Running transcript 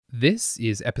This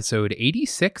is episode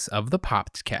 86 of the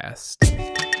Popcast.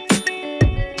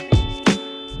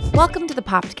 Welcome to the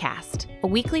Popcast, a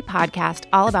weekly podcast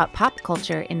all about pop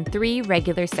culture in 3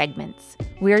 regular segments.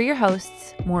 We're your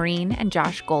hosts, Maureen and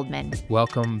Josh Goldman.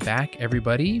 Welcome back,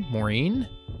 everybody. Maureen,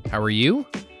 how are you?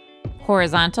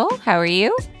 Horizontal, how are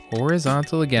you?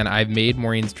 Horizontal again. I've made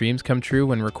Maureen's dreams come true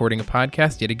when recording a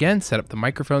podcast yet again. Set up the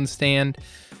microphone stand.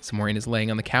 So Maureen is laying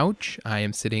on the couch. I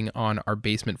am sitting on our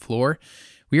basement floor.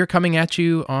 We are coming at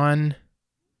you on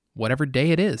whatever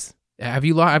day it is. I've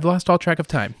lost all track of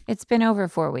time. It's been over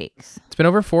 4 weeks. It's been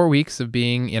over 4 weeks of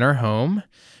being in our home.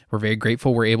 We're very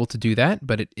grateful we're able to do that,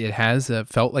 but it has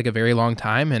felt like a very long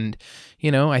time. And, you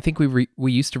know, I think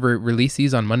we used to release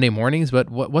these on Monday mornings, but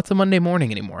what's a Monday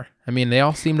morning anymore? I mean, they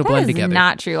all seem to blend together. That is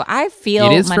not true. I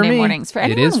feel Monday mornings. For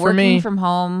anyone working from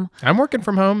home. I'm working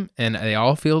from home, and they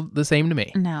all feel the same to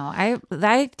me. No,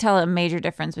 I tell a major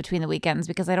difference between the weekends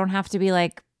because I don't have to be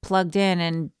like plugged in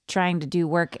and trying to do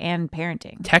work and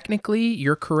parenting. Technically,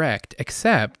 you're correct,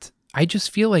 except I just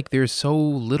feel like there's so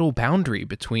little boundary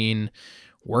between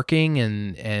working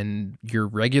and your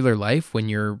regular life when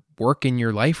your work and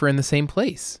your life are in the same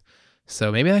place.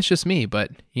 So maybe that's just me, but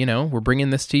you know, we're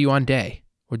bringing this to you on day.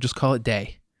 We'll just call it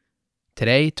day.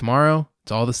 Today, tomorrow,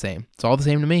 it's all the same. It's all the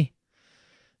same to me.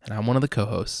 And I'm one of the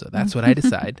co-hosts, so that's what I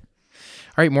decide.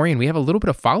 All right, Maureen, we have a little bit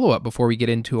of follow-up before we get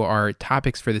into our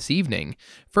topics for this evening.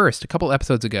 First, a couple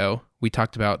episodes ago, we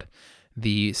talked about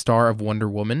the star of Wonder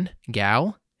Woman,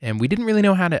 Gal, and we didn't really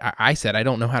know how to, I said, I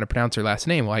don't know how to pronounce her last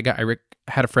name. Well, I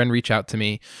had a friend reach out to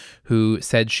me who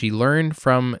said she learned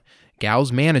from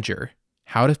Gal's manager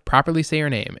how to properly say her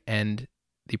name, and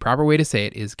the proper way to say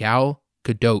it is Gal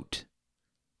Gadot.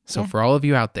 So for all of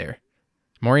you out there,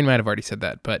 Maureen might have already said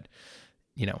that, but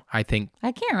you know, I think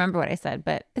I can't remember what I said,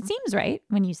 but it seems right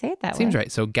when you say it that way. Seems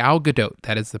right. So Gal Gadot,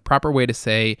 that is the proper way to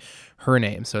say her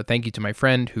name. So thank you to my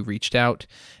friend who reached out,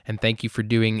 and thank you for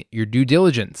doing your due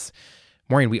diligence.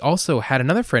 Maureen, we also had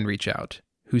another friend reach out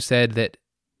who said that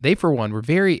they, for one, were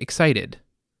very excited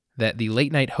that the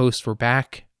late night hosts were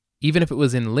back, even if it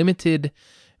was in limited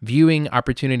viewing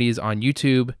opportunities on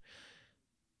YouTube.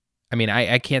 I mean,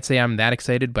 I can't say I'm that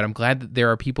excited, but I'm glad that there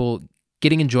are people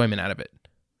getting enjoyment out of it.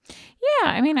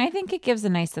 Yeah, I mean, I think it gives a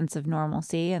nice sense of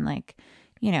normalcy and, like,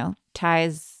 you know,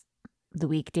 ties the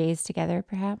weekdays together,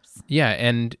 perhaps. Yeah,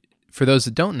 and for those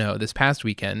that don't know, this past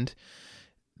weekend,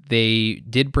 they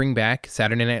did bring back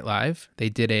Saturday Night Live. They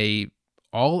did a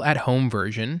all-at-home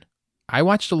version. I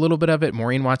watched a little bit of it.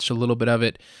 Maureen watched a little bit of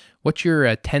it. What's your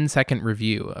 10-second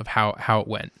review of how it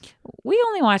went? We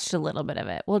only watched a little bit of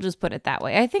it. We'll just put it that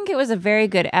way. I think it was a very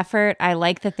good effort. I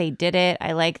like that they did it.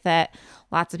 I like that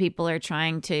lots of people are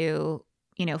trying to,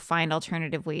 you know, find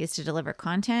alternative ways to deliver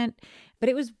content. But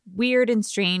it was weird and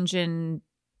strange and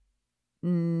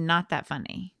not that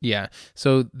funny. Yeah.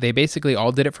 So they basically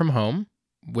all did it from home,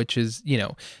 which is, you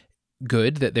know,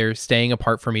 good that they're staying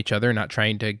apart from each other, not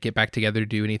trying to get back together to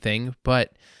do anything.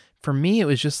 But for me, it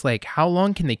was just like, how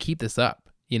long can they keep this up?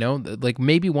 You know, like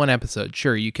maybe one episode.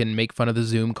 Sure, you can make fun of the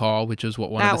Zoom call, which is what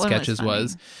one of the sketches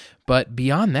was. But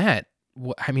beyond that,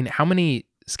 I mean, how many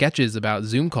sketches about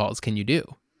Zoom calls can you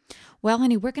do? Well,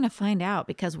 honey, we're going to find out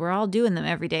because we're all doing them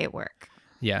every day at work.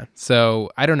 Yeah.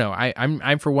 So I don't know.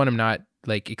 I'm for one, I'm not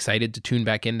like excited to tune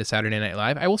back into Saturday Night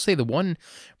Live. I will say the one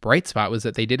bright spot was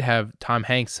that they did have Tom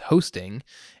Hanks hosting,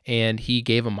 and he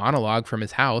gave a monologue from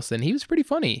his house, and he was pretty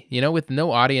funny, you know, with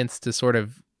no audience to sort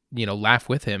of, you know, laugh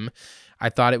with him. I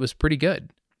thought it was pretty good.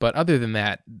 But other than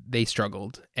that, they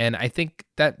struggled. And I think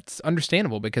that's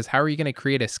understandable because how are you going to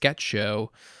create a sketch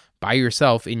show by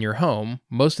yourself in your home?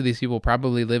 Most of these people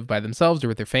probably live by themselves or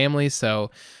with their families.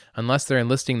 So unless they're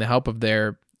enlisting the help of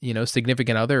their, you know,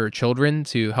 significant other or children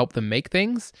to help them make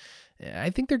things, I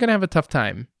think they're going to have a tough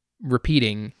time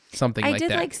repeating something like that. I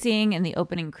did like seeing in the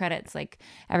opening credits, like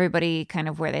everybody kind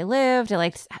of where they lived. I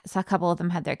liked a couple of them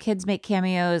had their kids make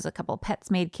cameos, a couple of pets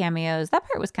made cameos. That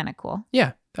part was kind of cool.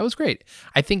 Yeah, that was great.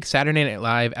 I think Saturday Night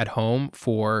Live at home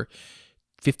for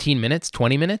 15 minutes,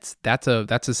 20 minutes, that's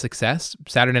a success.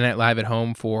 Saturday Night Live at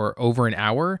home for over an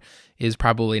hour is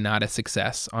probably not a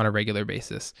success on a regular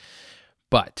basis.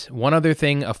 But one other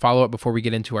thing, a follow-up before we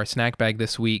get into our snack bag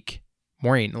this week.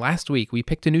 Maureen, last week we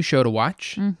picked a new show to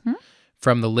watch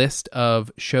from the list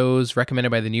of shows recommended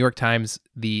by the New York Times.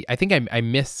 I think I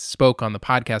misspoke on the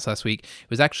podcast last week. It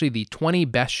was actually the 20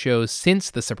 best shows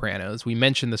since The Sopranos. We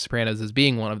mentioned The Sopranos as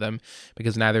being one of them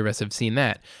because neither of us have seen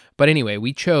that. But anyway,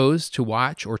 we chose to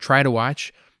watch or try to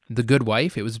watch The Good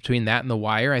Wife. It was between that and The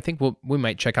Wire. I think we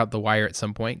might check out The Wire at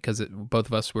some point because both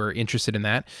of us were interested in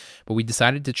that. But we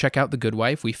decided to check out The Good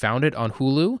Wife. We found it on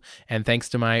Hulu, and thanks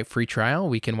to my free trial,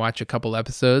 we can watch a couple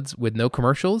episodes with no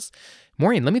commercials.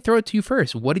 Maureen, let me throw it to you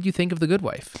first. What did you think of The Good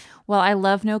Wife? Well, I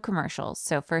love no commercials.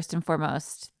 So first and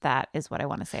foremost, that is what I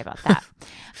want to say about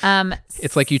that.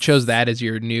 It's like you chose that as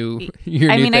your new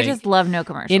I thing. just love no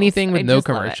commercials. Anything with no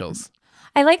commercials.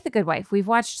 I like The Good Wife. We've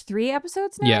watched 3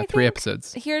 episodes now. Yeah, I 3 think.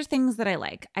 episodes. Here's things that I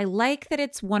like. I like that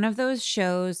it's one of those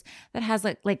shows that has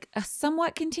like a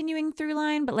somewhat continuing through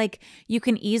line, but like you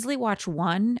can easily watch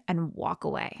one and walk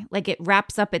away. Like it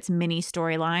wraps up its mini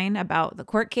storyline about the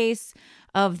court case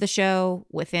of the show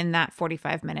within that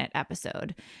 45-minute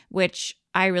episode, which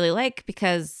I really like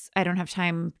because I don't have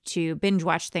time to binge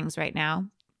watch things right now.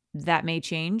 That may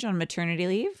change on maternity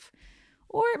leave.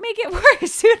 Or it may get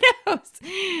worse. Who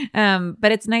knows?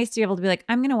 But it's nice to be able to be like,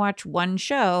 I'm going to watch one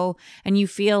show and you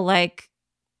feel like,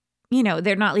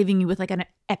 they're not leaving you with like an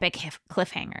epic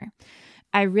cliffhanger.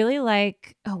 I really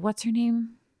like, what's her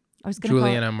name?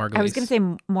 Juliana Margulies. I was going to say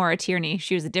Maura Tierney.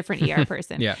 She was a different ER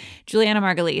person. Yeah. Juliana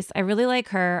Margulies. I really like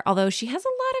her, although she has a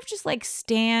lot of just like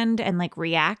stand and like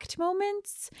react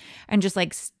moments and just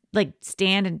like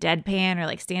stand and deadpan or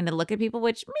like stand and look at people,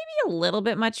 which may be a little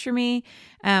bit much for me.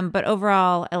 But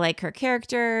overall, I like her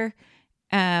character.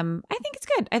 I think it's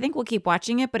good. I think we'll keep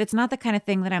watching it, but it's not the kind of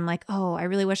thing that I'm like, oh, I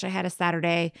really wish I had a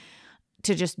Saturday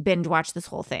to just binge watch this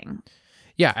whole thing.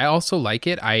 Yeah, I also like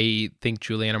it. I think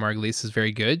Juliana Margulies is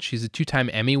very good. She's a 2-time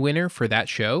Emmy winner for that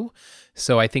show.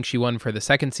 So I think she won for the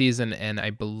 2nd season and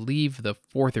I believe the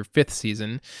 4th or 5th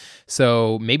season.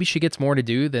 So maybe she gets more to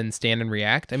do than stand and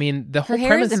react. I mean, the whole hair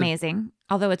premise is amazing,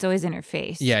 although it's always in her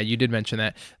face. Yeah, you did mention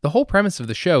that. The whole premise of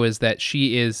the show is that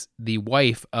she is the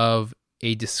wife of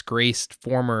a disgraced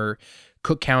former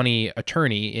Cook County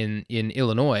attorney in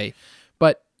Illinois.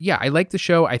 But yeah, I like the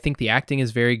show. I think the acting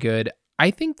is very good. I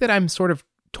think that I'm sort of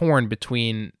torn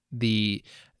between the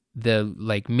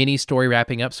like mini story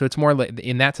wrapping up. So it's more like,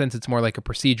 in that sense, it's more like a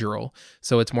procedural.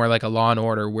 So it's more like a Law and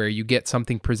Order where you get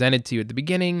something presented to you at the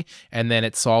beginning and then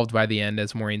it's solved by the end,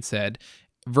 as Maureen said,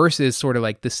 versus sort of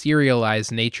like the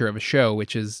serialized nature of a show,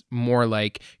 which is more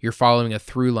like you're following a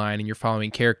through line and you're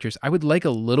following characters. I would like a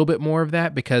little bit more of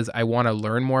that because I want to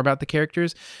learn more about the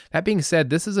characters. That being said,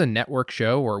 this is a network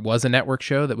show, or was a network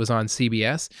show that was on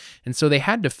CBS. And so they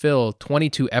had to fill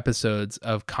 22 episodes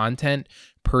of content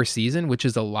per season, which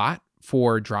is a lot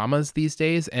for dramas these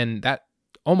days. And that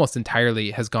almost entirely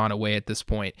has gone away at this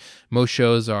point. Most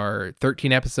shows are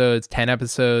 13 episodes, 10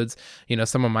 episodes.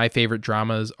 Some of my favorite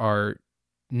dramas are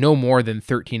no more than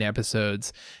 13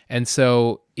 episodes. And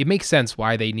so it makes sense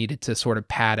why they needed to sort of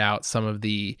pad out some of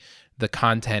the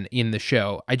content in the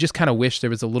show. I just kind of wish there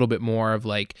was a little bit more of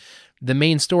like the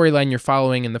main storyline you're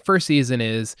following in the first season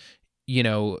is,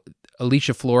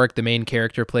 Alicia Florrick, the main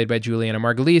character played by Juliana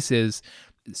Margulies, is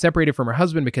separated from her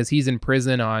husband because he's in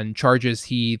prison on charges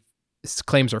he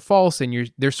claims are false,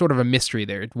 and there's sort of a mystery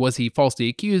there. Was he falsely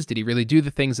accused? Did he really do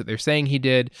the things that they're saying he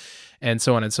did? And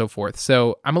so on and so forth.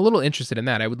 So I'm a little interested in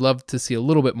that. I would love to see a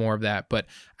little bit more of that, but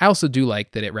I also do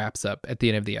like that it wraps up at the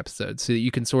end of the episode so that you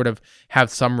can sort of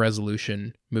have some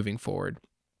resolution moving forward.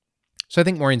 So I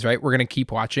think Maureen's right. We're going to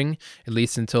keep watching at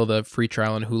least until the free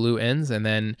trial on Hulu ends, and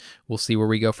then we'll see where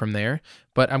we go from there.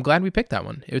 But I'm glad we picked that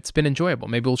one. It's been enjoyable.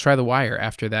 Maybe we'll try The Wire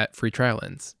after that free trial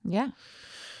ends. Yeah.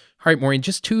 All right, Maureen,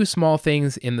 just 2 small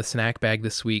things in the snack bag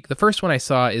this week. The first one I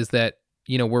saw is that,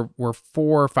 we're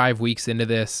 4 or 5 weeks into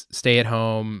this stay at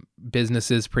home,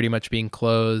 businesses pretty much being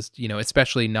closed,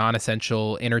 especially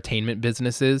non-essential entertainment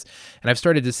businesses. And I've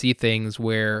started to see things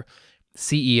where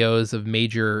CEOs of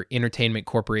major entertainment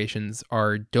corporations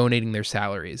are donating their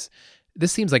salaries.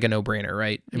 This seems like a no-brainer,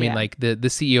 right? I mean, like the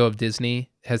CEO of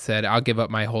Disney has said, I'll give up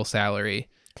my whole salary.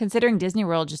 Considering Disney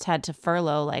World just had to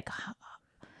furlough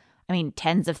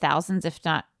tens of thousands, if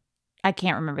not, I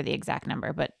can't remember the exact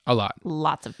number, but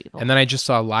lots of people. And then I just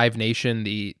saw Live Nation,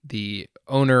 the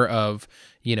owner of,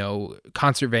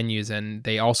 concert venues, and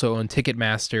they also own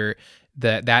Ticketmaster.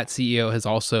 That CEO has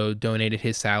also donated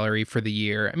his salary for the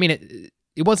year. I mean,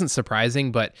 it wasn't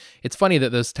surprising, but it's funny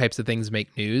that those types of things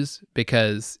make news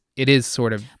because it is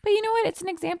sort of. But you know what? It's an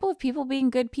example of people being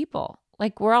good people.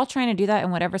 Like, we're all trying to do that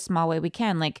in whatever small way we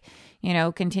can. Like,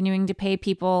 continuing to pay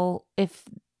people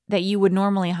that you would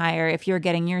normally hire if you're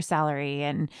getting your salary,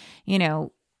 and,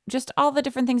 just all the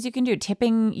different things you can do.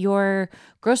 Tipping your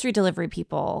grocery delivery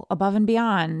people above and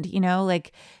beyond,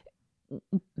 like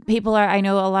I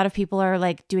know a lot of people are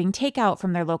like doing takeout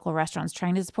from their local restaurants,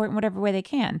 trying to support in whatever way they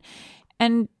can.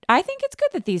 And I think it's good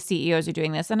that these CEOs are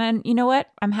doing this. And then, you know what?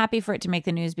 I'm happy for it to make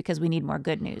the news because we need more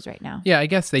good news right now. Yeah, I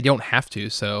guess they don't have to,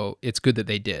 so it's good that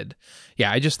they did.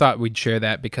 Yeah, I just thought we'd share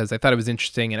that because I thought it was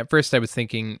interesting. And at first I was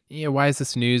thinking, why is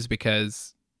this news?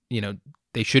 Because,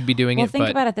 they should be doing Well, it. think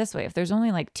about it this way. If there's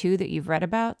only like 2 that you've read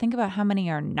about, think about how many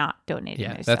are not donating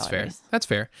their that's salaries. fair. That's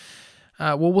fair.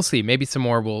 Well, we'll see. Maybe some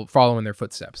more will follow in their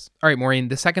footsteps. All right, Maureen,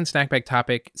 the second snack bag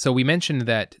topic. So we mentioned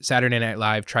that Saturday Night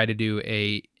Live tried to do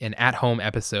an at-home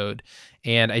episode,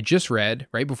 and I just read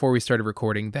right before we started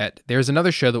recording that there's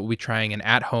another show that will be trying an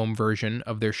at-home version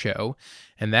of their show,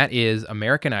 and that is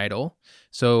American Idol.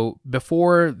 So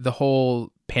before the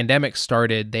whole pandemic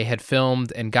started, they had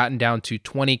filmed and gotten down to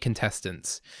 20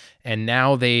 contestants, and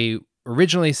now they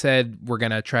originally said we're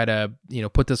going to try to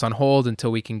put this on hold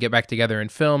until we can get back together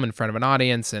and film in front of an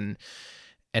audience, and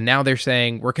now they're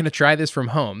saying we're going to try this from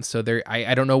home. So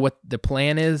I don't know what the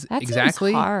plan is that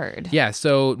exactly. Seems hard. Yeah,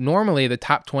 so normally the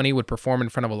top 20 would perform in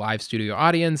front of a live studio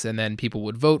audience, and then people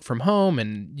would vote from home,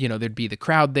 and there'd be the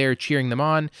crowd there cheering them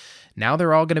on. Now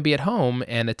they're all going to be at home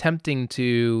and attempting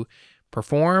to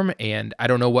perform, and I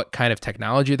don't know what kind of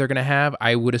technology they're going to have.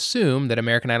 I would assume that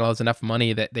American Idol has enough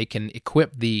money that they can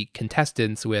equip the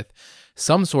contestants with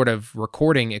some sort of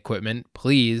recording equipment.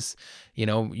 Please,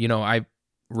 I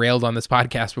railed on this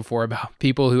podcast before about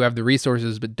people who have the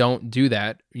resources but don't do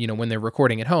that, when they're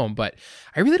recording at home. But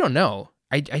I really don't know.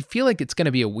 I feel like it's going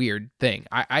to be a weird thing.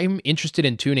 I'm interested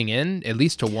in tuning in at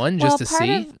least to one just to see.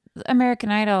 Part of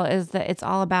American Idol is that it's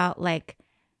all about like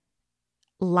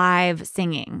live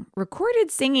singing.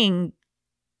 Recorded singing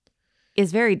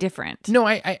is very different. No,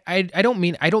 I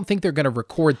don't think they're going to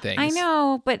record things. I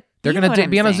know, but they're going to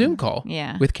be on a Zoom call.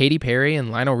 Yeah. With Katy Perry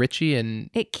and Lionel Richie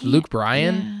and Luke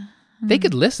Bryan. Yeah. They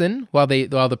could listen while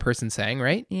the person sang,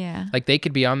 right? Yeah. Like they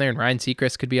could be on there, and Ryan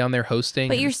Seacrest could be on there hosting.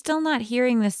 But you're still not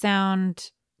hearing the sound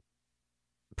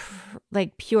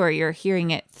like pure. You're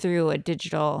hearing it through a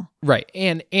digital. Right.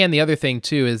 And the other thing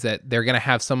too is that they're going to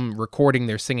have some recording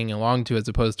they're singing along to as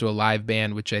opposed to a live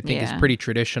band, which I think is pretty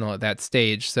traditional at that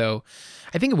stage. So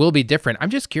I think it will be different. I'm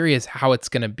just curious how it's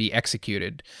going to be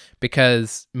executed,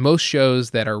 because most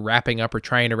shows that are wrapping up or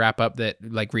trying to wrap up, that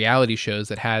like reality shows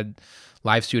that had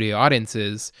live studio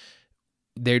audiences,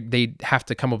 they have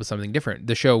to come up with something different.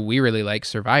 The show we really like,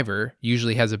 Survivor,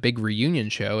 usually has a big reunion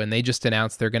show, and they just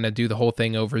announced they're going to do the whole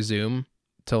thing over Zoom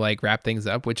to like wrap things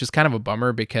up, which is kind of a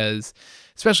bummer, because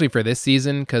especially for this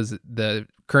season, because the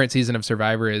current season of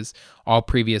Survivor is all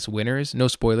previous winners. No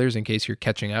spoilers in case you're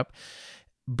catching up,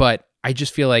 but I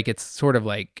just feel like it's sort of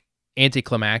like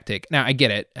anticlimactic. Now I get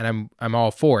it, and I'm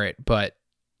all for it, but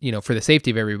for the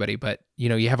safety of everybody. But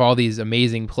you have all these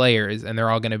amazing players, and they're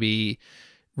all going to be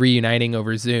reuniting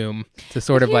over Zoom to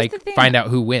sort of like find out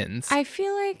who wins. I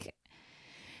feel like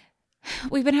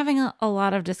we've been having a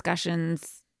lot of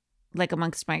discussions like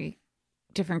amongst my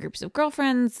different groups of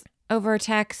girlfriends over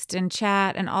text and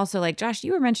chat, and also like Josh,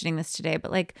 you were mentioning this today,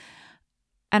 but like,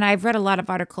 and I've read a lot of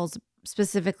articles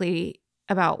specifically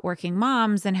about working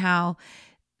moms and how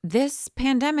this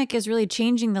pandemic is really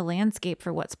changing the landscape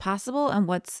for what's possible and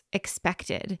what's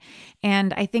expected.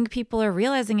 And I think people are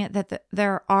realizing it, that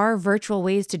there are virtual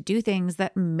ways to do things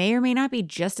that may or may not be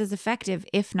just as effective,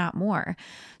 if not more.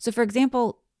 So for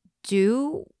example,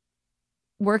 do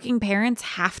working parents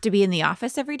have to be in the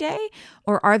office every day?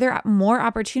 Or are there more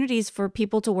opportunities for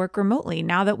people to work remotely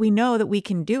now that we know that we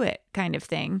can do it, kind of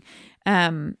thing?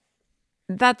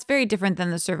 That's very different than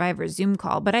the Survivor Zoom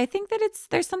call. But I think that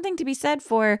there's something to be said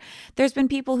for, there's been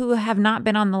people who have not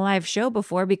been on the live show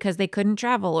before because they couldn't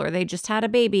travel, or they just had a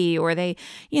baby, or they,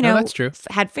 that's true.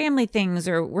 Had family things,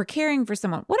 or were caring for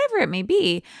someone, whatever it may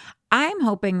be. I'm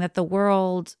hoping that the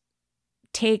world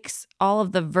takes all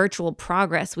of the virtual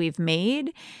progress we've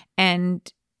made and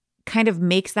kind of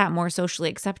makes that more socially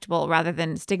acceptable, rather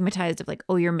than stigmatized of like,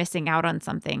 oh, you're missing out on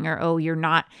something, or, oh, you're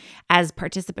not as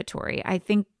participatory. I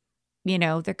think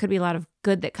there could be a lot of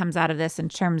good that comes out of this in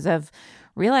terms of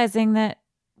realizing that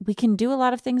we can do a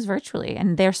lot of things virtually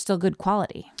and they're still good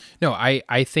quality. No,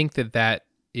 I think that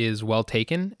is well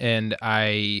taken, and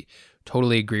I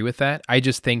totally agree with that. I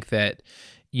just think that,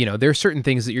 there are certain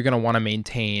things that you're going to want to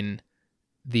maintain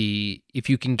if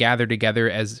you can gather together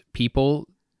as people,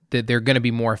 that they're going to be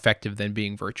more effective than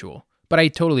being virtual. But I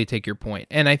totally take your point.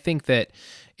 And I think that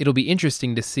it'll be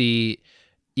interesting to see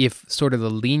if sort of the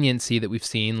leniency that we've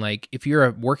seen, like if you're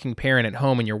a working parent at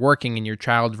home and you're working and your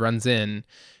child runs in,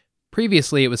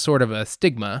 previously it was sort of a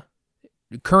stigma.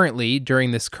 Currently,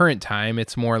 during this current time,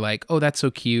 it's more like, oh, that's so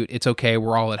cute, it's okay,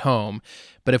 we're all at home.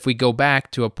 But if we go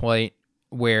back to a point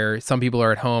where some people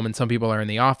are at home and some people are in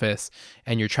the office,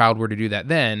 and your child were to do that,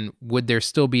 then would there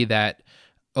still be that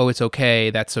oh, it's okay,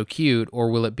 that's so cute? Or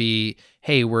will it be,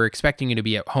 hey, we're expecting you to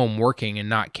be at home working and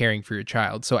not caring for your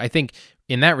child? So I think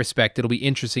in that respect, it'll be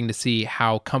interesting to see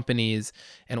how companies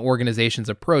and organizations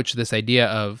approach this idea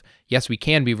of, yes, we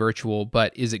can be virtual,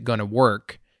 but is it going to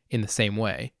work in the same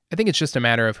way? I think it's just a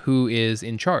matter of who is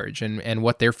in charge and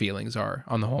what their feelings are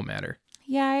on the whole matter.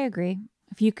 Yeah, I agree.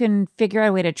 If you can figure out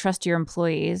a way to trust your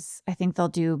employees, I think they'll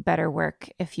do better work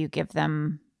if you give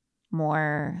them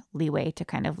more leeway to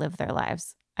kind of live their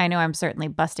lives. I know I'm certainly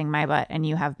busting my butt, and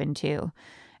you have been too.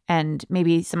 And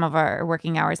maybe some of our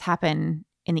working hours happen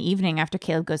in the evening after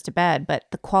Caleb goes to bed, but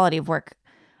the quality of work,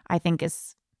 I think,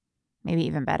 is maybe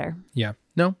even better. Yeah.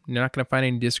 No, you're not going to find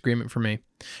any disagreement from me.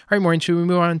 All right, Maureen, should we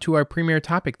move on to our premiere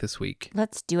topic this week?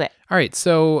 Let's do it. All right.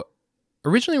 So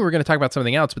originally we were going to talk about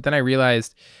something else, but then I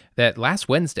realized that last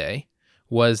Wednesday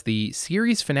was the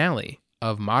series finale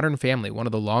of Modern Family, one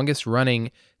of the longest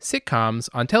running sitcoms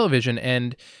on television.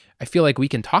 And I feel like we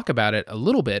can talk about it a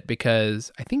little bit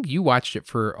because I think you watched it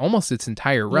for almost its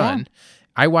entire run. Yeah.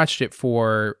 I watched it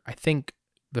for, I think,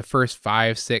 the first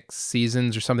 5, 6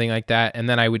 seasons or something like that. And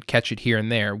then I would catch it here and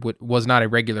there. Was not a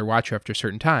regular watcher after a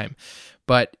certain time.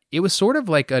 But it was sort of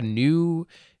like a new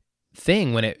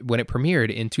thing when it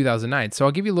premiered in 2009. So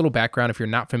I'll give you a little background if you're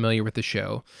not familiar with the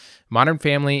show. Modern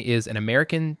Family is an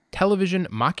American television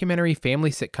mockumentary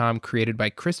family sitcom created by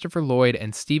Christopher Lloyd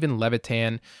and Stephen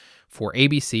Levitan for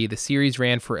ABC. The series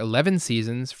ran for 11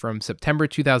 seasons from September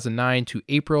 2009 to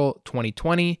April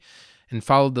 2020 and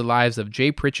followed the lives of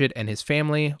Jay Pritchett and his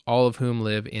family, all of whom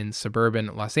live in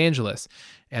suburban Los Angeles.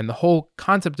 And the whole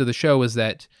concept of the show is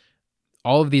that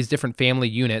all of these different family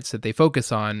units that they focus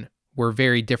on were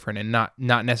very different and not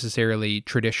necessarily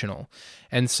traditional.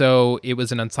 And so it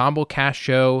was an ensemble cast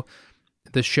show.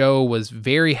 The show was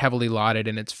very heavily lauded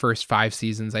in its first 5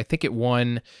 seasons. I think it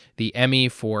won the Emmy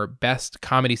for Best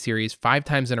Comedy Series 5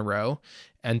 times in a row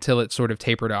until it sort of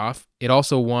tapered off. It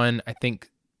also won, I think,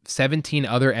 17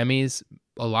 other Emmys.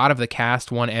 A lot of the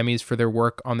cast won Emmys for their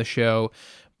work on the show.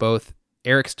 Both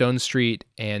Eric Stonestreet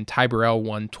and Ty Burrell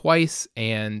won twice,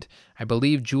 and I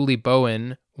believe Julie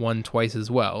Bowen won twice as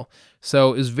well.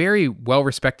 So it was a very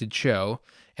well-respected show,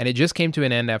 and it just came to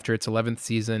an end after its 11th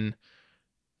season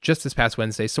just this past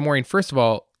Wednesday. So Maureen, first of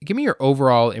all, give me your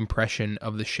overall impression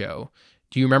of the show.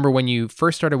 Do you remember when you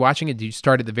first started watching it? Did you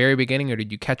start at the very beginning or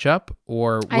did you catch up?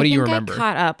 Or what do you remember? I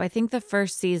caught up. I think the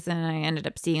first season I ended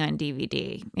up seeing on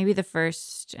DVD. Maybe the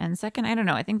first and second. I don't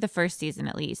know. I think the first season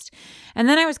at least. And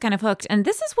then I was kind of hooked. And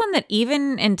this is one that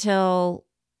even until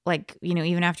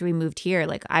even after we moved here,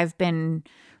 I've been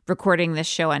recording this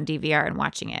show on DVR and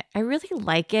watching it. I really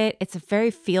like it. It's a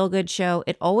very feel-good show.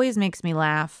 It always makes me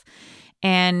laugh.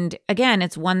 And again,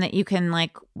 it's one that you can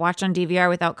watch on DVR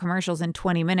without commercials in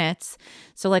 20 minutes.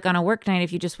 So on a work night,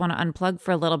 if you just want to unplug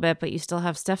for a little bit, but you still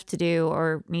have stuff to do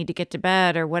or need to get to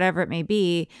bed or whatever it may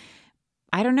be,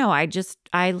 I don't know. I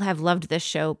have loved this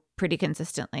show pretty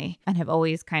consistently and have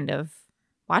always kind of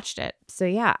watched it. So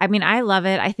yeah, I mean, I love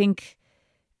it. I think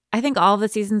all of the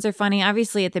seasons are funny.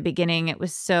 Obviously, at the beginning,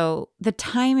 the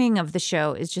timing of the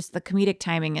show is just, the comedic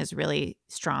timing is really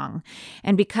strong.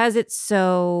 And because it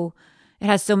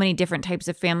has so many different types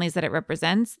of families that it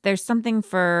represents, there's something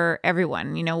for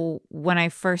everyone. When I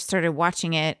first started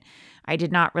watching it, I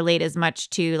did not relate as much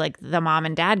to the mom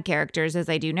and dad characters as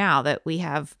I do now that we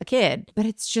have a kid. But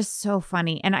it's just so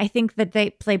funny. And I think that they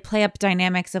play up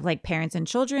dynamics of parents and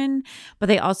children, but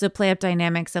they also play up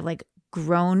dynamics of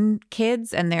grown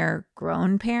kids and their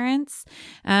grown parents,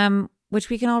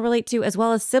 which we can all relate to, as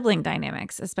well as sibling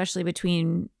dynamics, especially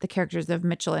between the characters of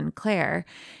Mitchell and Claire.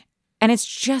 And it's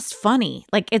just funny.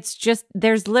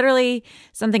 There's literally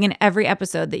something in every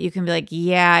episode that you can be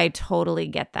yeah, I totally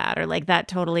get that. Or that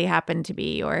totally happened to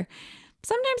me. Or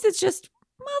sometimes it's just,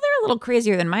 well, they're a little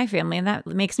crazier than my family, and that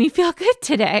makes me feel good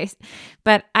today.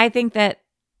 But I think that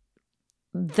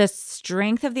the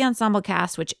strength of the ensemble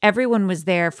cast, which everyone was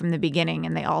there from the beginning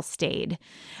and they all stayed.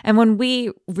 And when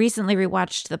we recently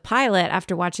rewatched the pilot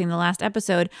after watching the last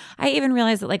episode, I even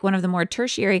realized that one of the more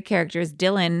tertiary characters,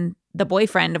 Dylan, the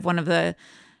boyfriend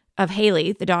of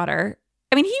Haley, the daughter,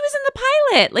 I mean, he was in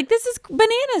the pilot. This is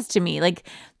bananas to me.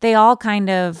 They all kind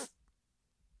of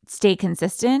stay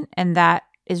consistent, and that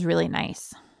is really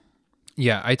nice.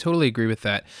 Yeah, I totally agree with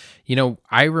that.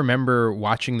 I remember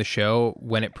watching the show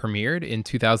when it premiered in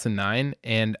 2009,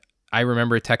 and I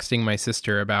remember texting my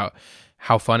sister about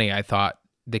how funny I thought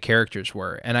the characters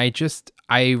were. And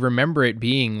I remember it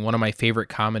being one of my favorite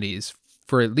comedies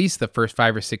for at least the first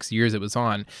 5 or 6 years it was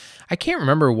on. I can't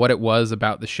remember what it was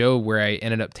about the show where I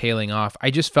ended up tailing off.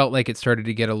 I just felt like it started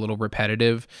to get a little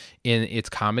repetitive in its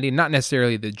comedy, not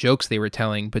necessarily the jokes they were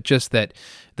telling, but just that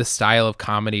the style of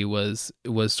comedy was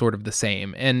sort of the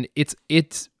same. And it's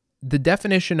the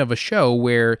definition of a show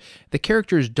where the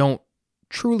characters don't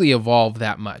truly evolve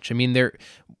that much. I mean,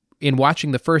 in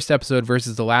watching the first episode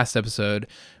versus the last episode,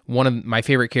 one of my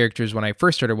favorite characters when I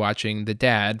first started watching, the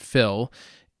dad, Phil,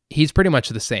 he's pretty much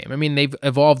the same. I mean, they've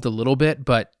evolved a little bit,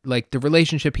 but like the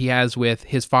relationship he has with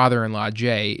his father-in-law,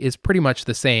 Jay, is pretty much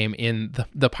the same in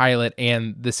the pilot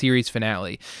and the series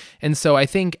finale. And so I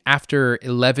think after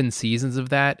 11 seasons of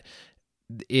that,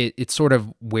 it sort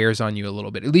of wears on you a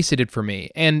little bit. At least it did for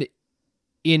me. And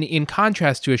in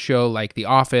contrast to a show like The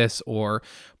Office or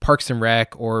Parks and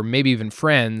Rec or maybe even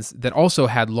Friends that also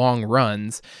had long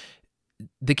runs,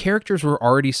 the characters were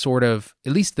already sort of,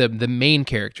 at least the main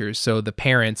characters, so the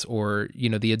parents or,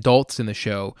 the adults in the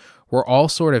show were all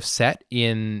sort of set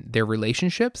in their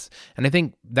relationships. And I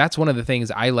think that's one of the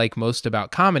things I like most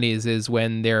about comedies is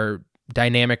when they're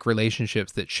dynamic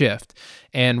relationships that shift.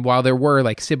 And while there were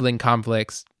like sibling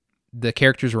conflicts, the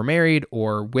characters were married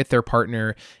or with their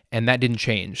partner, and that didn't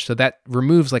change. So that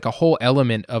removes like a whole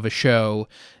element of a show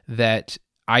that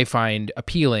I find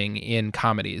appealing in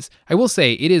comedies. I will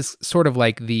say it is sort of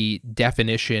like the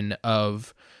definition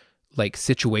of like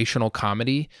situational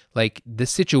comedy. Like the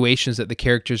situations that the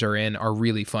characters are in are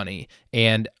really funny.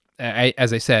 And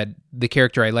as I said, the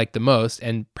character I like the most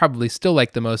and probably still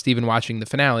like the most even watching the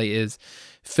finale is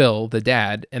Phil, the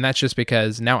dad. And that's just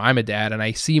because now I'm a dad and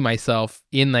I see myself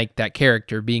in like that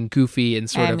character being goofy and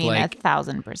sort of like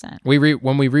 1,000%.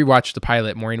 When we rewatched the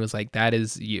pilot, Maureen was like, that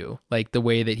is you. Like the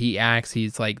way that he acts,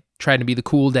 he's like trying to be the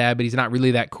cool dad, but he's not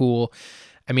really that cool.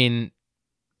 I mean,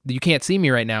 you can't see me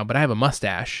right now, but I have a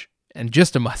mustache. And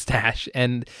just a mustache.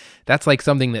 And that's like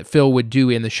something that Phil would do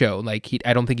in the show. Like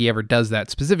I don't think he ever does that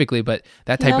specifically, but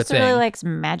that type of thing. He also really likes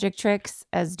magic tricks,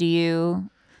 as do you.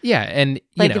 Yeah. And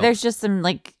like there's just some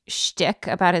like shtick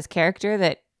about his character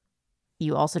that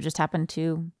you also just happen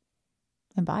to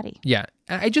embody. Yeah.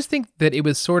 I just think that it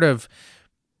was sort of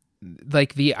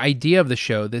like the idea of the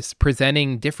show, this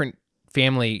presenting different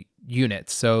family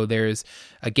units. So there's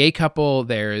a gay couple,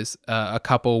 there's a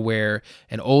couple where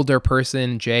an older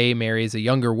person, Jay, marries a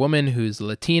younger woman who's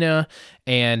Latina,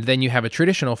 and then you have a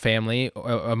traditional family,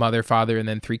 a mother, father, and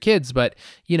then 3 kids. But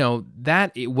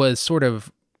that it was sort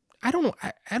of, I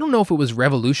don't know if it was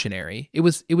revolutionary. It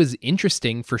was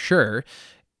interesting for sure.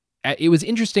 It was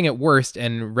interesting at worst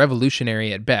and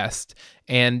revolutionary at best,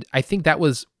 and I think that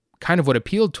was kind of what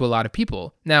appealed to a lot of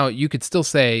people. Now you could still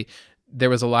say there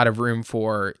was a lot of room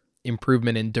for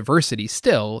improvement in diversity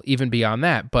still, even beyond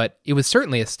that, but it was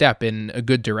certainly a step in a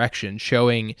good direction,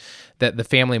 showing that the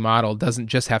family model doesn't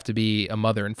just have to be a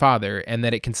mother and father, and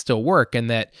that it can still work, and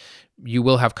that you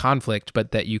will have conflict, but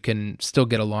that you can still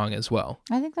get along as well.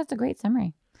 I think that's a great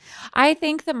summary. I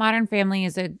think that Modern Family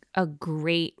is a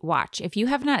great watch. If you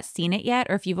have not seen it yet,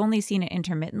 or if you've only seen it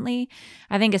intermittently,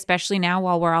 I think especially now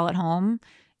while we're all at home,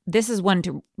 this is one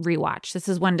to rewatch. This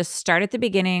is one to start at the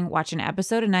beginning, watch an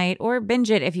episode a night, or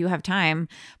binge it if you have time,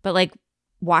 but like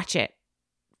watch it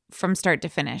from start to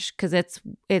finish because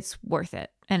it's worth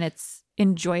it and it's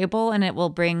enjoyable and it will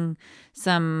bring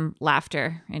some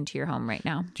laughter into your home right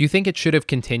now. Do you think it should have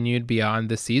continued beyond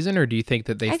the season, or do you think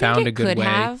that they found a good way?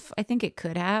 I think it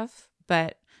could have,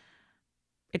 but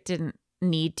it didn't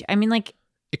need to. I mean, like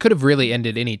it could have really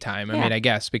ended any time. I mean, I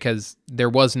guess because there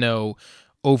was no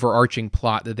overarching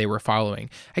plot that they were following.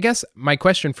 I guess my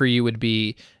question for you would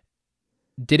be,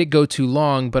 did it go too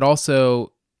long? But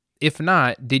also, if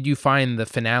not, did you find the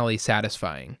finale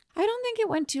satisfying? I don't think it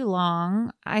went too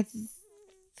long. I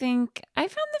think I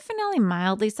found the finale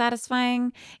mildly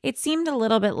satisfying. It seemed a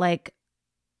little bit like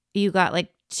you got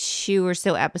like 2 or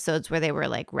so episodes where they were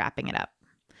like wrapping it up.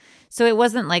 So it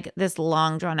wasn't like this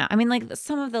long drawn out. I mean, like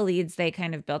some of the leads they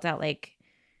kind of built out, like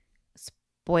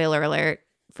spoiler alert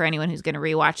for anyone who's going to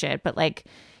rewatch it, but like,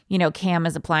 Cam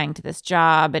is applying to this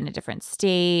job in a different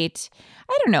state.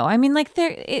 I don't know. I mean, like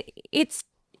it's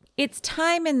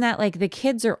time in that like the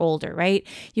kids are older, right?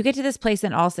 You get to this place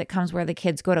in all sitcoms where the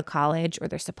kids go to college or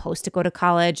they're supposed to go to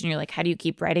college and you're like, how do you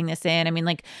keep writing this in? I mean,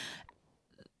 like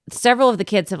several of the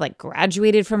kids have like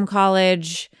graduated from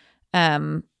college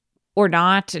or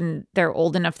not, and they're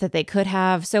old enough that they could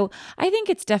have. So I think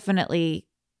it's definitely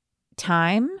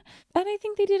time. And I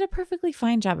think they did a perfectly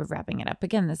fine job of wrapping it up.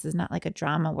 Again, this is not like a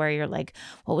drama where you're like,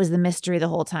 what was the mystery the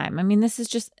whole time? I mean, this is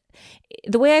just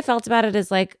the way I felt about it is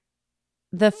like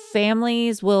the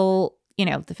families will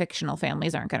the fictional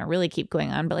families aren't going to really keep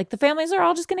going on, but like the families are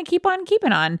all just going to keep on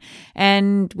keeping on.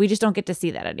 And we just don't get to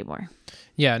see that anymore.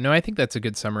 Yeah, no, I think that's a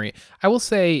good summary. I will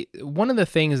say one of the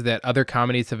things that other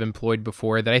comedies have employed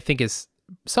before that I think is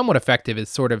somewhat effective is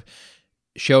sort of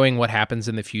showing what happens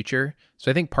in the future.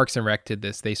 So I think Parks and Rec did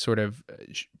this. They sort of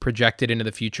projected into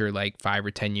the future like 5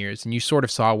 or 10 years, and you sort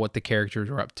of saw what the characters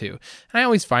were up to. And I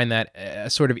always find that a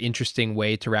sort of interesting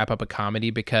way to wrap up a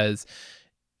comedy because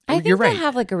I think you're right. they'll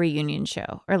have like a reunion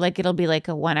show, or like it'll be like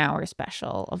a 1 hour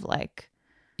special of like.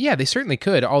 Yeah, they certainly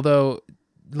could. Although,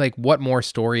 like, what more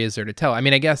story is there to tell? I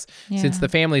mean, I guess since the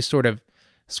families sort of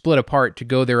split apart to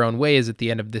go their own ways at the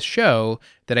end of this show,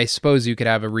 that I suppose you could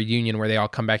have a reunion where they all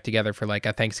come back together for like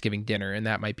a Thanksgiving dinner, and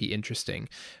that might be interesting.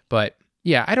 But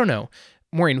yeah, I don't know.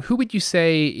 Maureen, who would you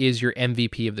say is your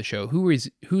MVP of the show?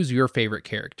 Who's your favorite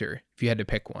character if you had to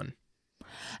pick one?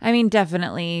 I mean,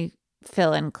 definitely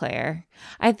Phil and Claire.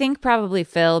 I think probably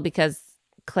Phil because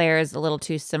Claire is a little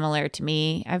too similar to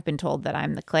me. I've been told that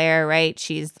I'm the Claire, right?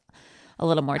 She's a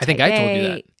little more I think I told you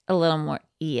that. A little more,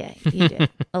 yeah, you did.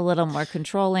 A little more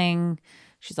controlling.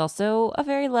 She's also a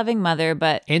very loving mother,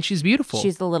 but and she's beautiful.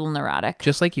 She's a little neurotic,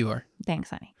 just like you are.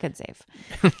 Thanks, honey. Good save.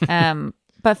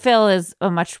 But Phil is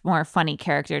a much more funny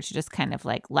character to just kind of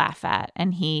like laugh at,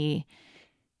 and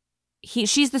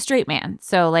she's the straight man,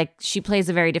 so like she plays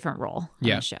a very different role on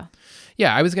the show.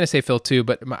 Yeah, I was gonna say Phil too,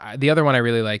 but the other one I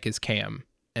really like is Cam,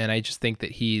 and I just think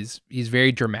that he's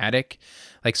very dramatic.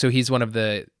 Like, so he's one of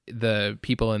the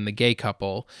people in the gay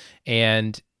couple,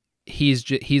 and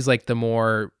he's like the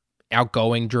more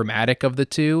outgoing, dramatic of the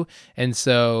two, and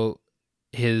so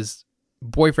his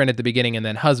boyfriend at the beginning and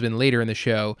then husband later in the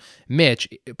show, Mitch,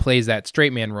 plays that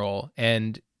straight man role,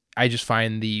 and I just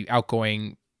find the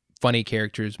outgoing, funny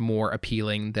characters more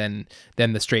appealing than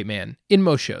the straight man in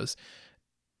most shows.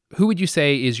 Who would you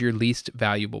say is your least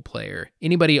valuable player?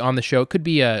 Anybody on the show? It could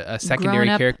be a secondary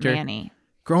character. Manny.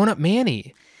 Grown up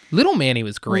Manny. Little Manny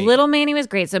was great. Little Manny was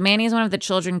great. So Manny is one of the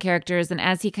children characters, and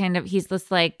as he's this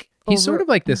like he's sort of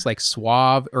like this like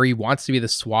suave, or he wants to be the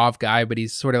suave guy, but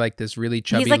he's sort of like this really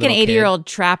chubby. He's like an 80-year-old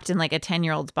trapped in like a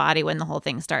 10-year-old's body when the whole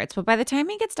thing starts. But by the time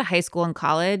he gets to high school and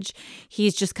college,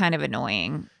 he's just kind of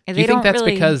annoying. Do you think that's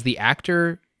because the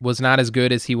actor was not as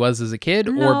good as he was as a kid,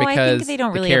 or because I think they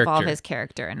don't really evolve his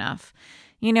character enough?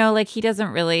 Like he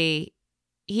doesn't really.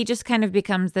 He just kind of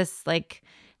becomes this like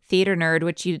theater nerd,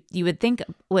 which you would think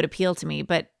would appeal to me,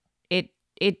 but it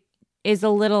is a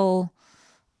little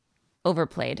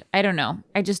overplayed. I don't know.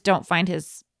 I just don't find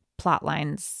his plot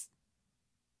lines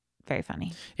very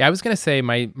funny. Yeah, I was gonna say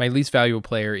my least valuable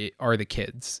player are the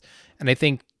kids, and I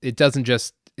think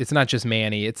it's not just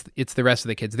Manny, it's the rest of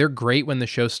the kids. They're great when the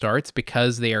show starts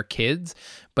because they are kids,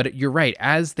 but you're right,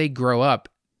 as they grow up,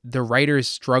 the writers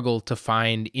struggle to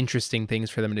find interesting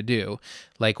things for them to do.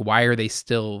 Like, why are they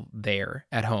still there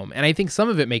at home? And I think some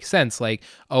of it makes sense. Like,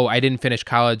 oh, I didn't finish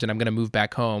college and I'm going to move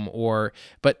back home.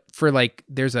 But for like,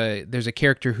 there's a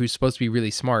character who's supposed to be really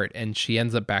smart and she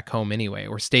ends up back home anyway,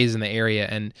 or stays in the area.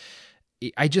 And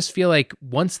I just feel like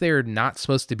once they're not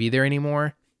supposed to be there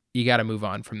anymore, you got to move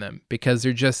on from them, because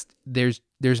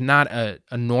there's not a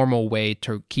normal way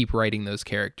to keep writing those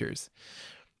characters.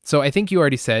 So I think you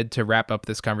already said, to wrap up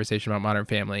this conversation about Modern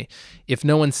Family, if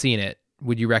no one's seen it,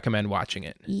 would you recommend watching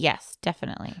it? Yes,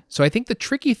 definitely. So I think the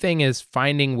tricky thing is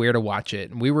finding where to watch it.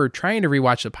 And we were trying to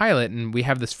rewatch the pilot, and we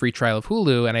have this free trial of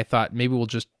Hulu, and I thought maybe we'll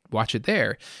just watch it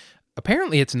there.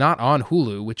 Apparently it's not on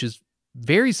Hulu, which is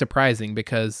very surprising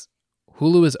because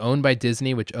Hulu is owned by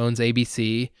Disney, which owns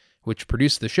ABC, which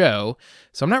produced the show.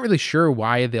 So I'm not really sure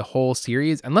why the whole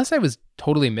series, unless I was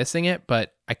totally missing it,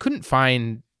 but I couldn't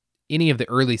find any of the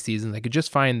early seasons. I could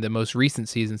just find the most recent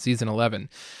season, season 11.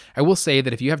 I will say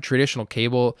that if you have traditional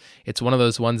cable, it's one of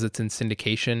those ones that's in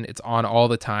syndication. It's on all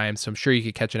the time, so I'm sure you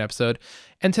could catch an episode.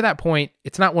 And to that point,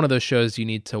 it's not one of those shows you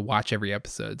need to watch every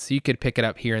episode. So you could pick it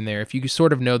up here and there. If you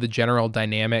sort of know the general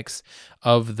dynamics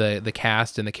of the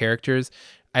cast and the characters,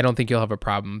 I don't think you'll have a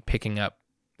problem picking up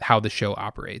how the show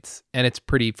operates. And it's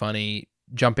pretty funny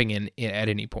jumping in at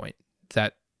any point. Is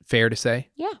that fair to say?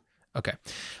 Yeah. Okay.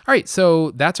 All right.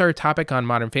 So that's our topic on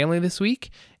Modern Family this week.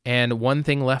 And one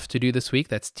thing left to do this week,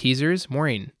 that's teasers.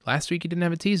 Maureen, last week you didn't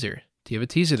have a teaser. Do you have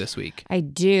a teaser this week? I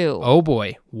do. Oh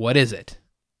boy. What is it?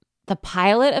 The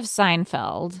pilot of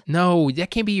Seinfeld. No, that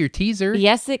can't be your teaser.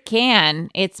 Yes, it can.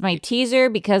 It's my teaser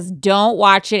because don't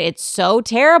watch it. It's so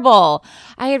terrible.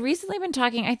 I had recently been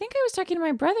talking, I think I was talking to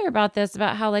my brother about this,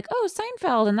 about how like, oh,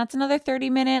 Seinfeld, and that's another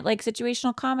 30-minute like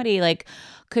situational comedy. Like,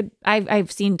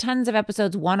 I've seen tons of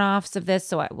episodes, one-offs of this.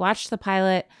 So I watched the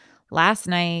pilot last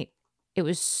night. It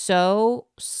was so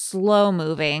slow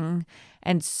moving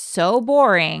and so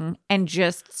boring and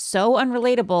just so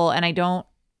unrelatable. And I don't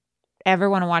ever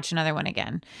want to watch another one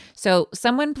again. So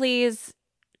someone please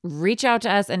reach out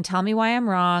to us and tell me why I'm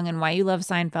wrong and why you love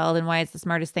Seinfeld and why it's the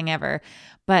smartest thing ever.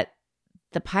 But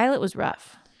the pilot was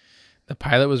rough. The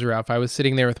pilot was rough. I was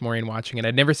sitting there with Maureen watching it.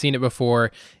 I'd never seen it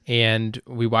before, and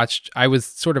I was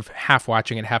sort of half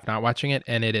watching it, half not watching it,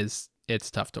 and it's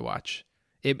tough to watch.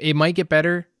 It might get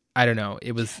better. I don't know.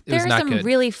 It was not good. There are some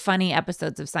really funny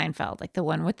episodes of Seinfeld, like the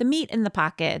one with the meat in the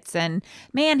pockets and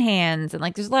man hands, and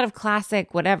like there's a lot of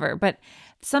classic whatever. But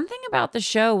something about the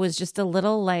show was just a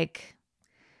little like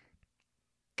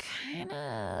kind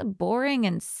of boring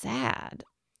and sad.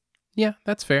 Yeah,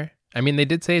 that's fair. I mean, they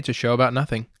did say it's a show about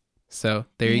nothing. So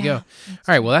there you go. All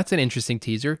right. Well, that's an interesting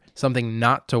teaser. Something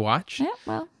not to watch. Yeah,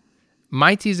 well.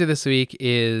 My teaser this week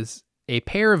is a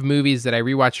pair of movies that I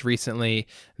rewatched recently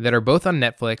that are both on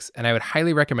Netflix, and I would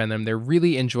highly recommend them. They're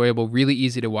really enjoyable, really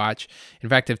easy to watch. In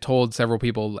fact, I've told several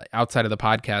people outside of the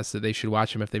podcast that they should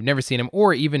watch them if they've never seen them,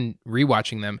 or even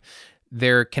rewatching them.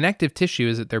 Their connective tissue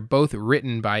is that they're both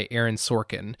written by Aaron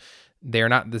Sorkin. They are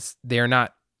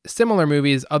not similar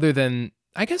movies, other than,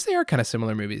 I guess they are kind of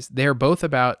similar movies. They're both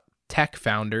about tech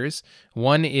founders.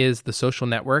 One is The Social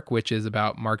Network, which is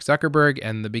about Mark Zuckerberg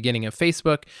and the beginning of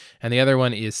Facebook. And the other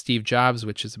one is Steve Jobs,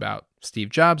 which is about Steve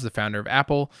Jobs, the founder of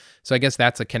Apple. So I guess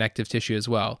that's a connective tissue as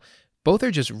well. Both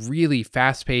are just really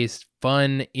fast-paced,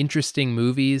 fun, interesting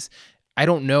movies. I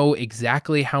don't know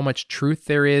exactly how much truth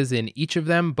there is in each of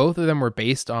them. Both of them were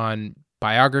based on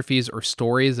biographies or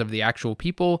stories of the actual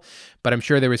people, but I'm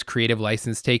sure there was creative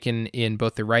license taken in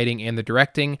both the writing and the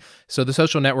directing. So The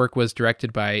Social Network was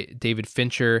directed by David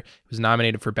Fincher. It was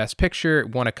nominated for Best Picture,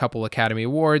 won a couple Academy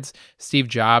Awards. Steve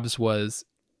Jobs was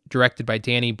directed by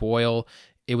Danny Boyle.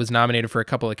 It was nominated for a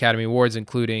couple Academy Awards,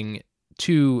 including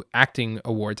 2 acting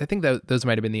awards. I think that those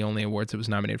might have been the only awards it was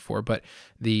nominated for, but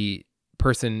the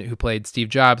person who played Steve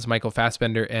Jobs, Michael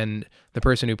Fassbender, and the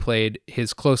person who played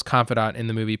his close confidant in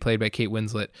the movie, played by Kate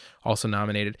Winslet, also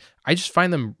nominated. I just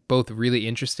find them both really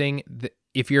interesting.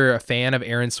 If you're a fan of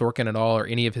Aaron Sorkin at all or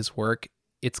any of his work,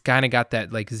 it's kind of got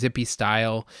that like zippy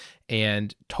style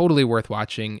and totally worth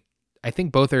watching. I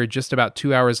think both are just about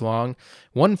 2 hours long.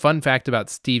 One fun fact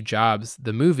about Steve Jobs,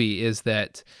 the movie, is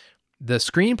that the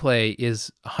screenplay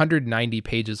is 190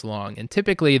 pages long, and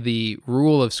typically the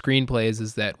rule of screenplays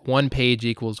is that 1 page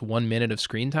equals 1 minute of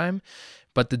screen time,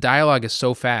 but the dialogue is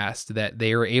so fast that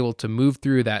they are able to move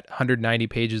through that 190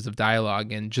 pages of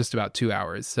dialogue in just about 2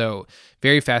 hours. So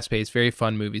very fast-paced, very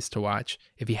fun movies to watch.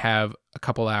 If you have a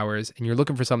couple hours and you're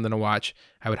looking for something to watch,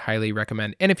 I would highly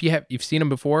recommend. And if you've seen them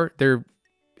before, they're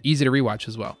easy to rewatch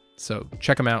as well. So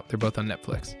check them out. They're both on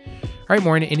Netflix. All right,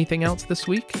 Maureen, anything else this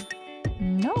week?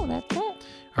 No, that's it.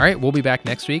 All right, we'll be back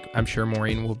next week. I'm sure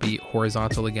Maureen will be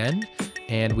horizontal again,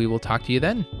 and we will talk to you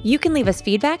then. You can leave us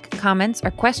feedback, comments,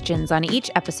 or questions on each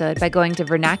episode by going to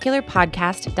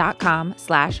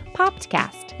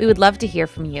vernacularpodcast.com/poppedcast. We would love to hear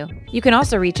from you. You can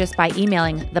also reach us by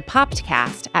emailing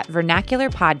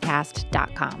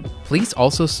thepoppedcast@vernacularpodcast.com. Please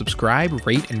also subscribe,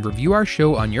 rate, and review our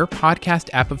show on your podcast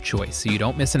app of choice so you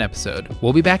don't miss an episode.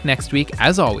 We'll be back next week,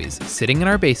 as always, sitting in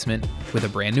our basement with a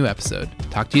brand new episode.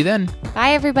 Talk to you then.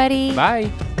 Bye, everybody. Bye.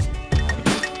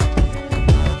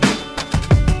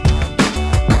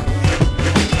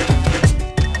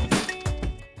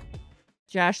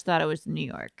 Josh thought it was New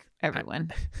York,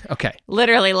 everyone. Okay.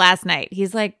 Literally last night.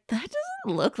 He's like, that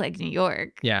doesn't look like New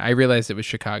York. Yeah, I realized it was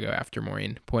Chicago after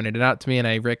Maureen pointed it out to me, and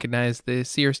I recognized the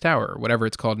Sears Tower, or whatever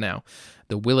it's called now.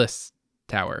 The Willis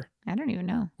Tower. I don't even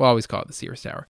know. We'll always call it the Sears Tower.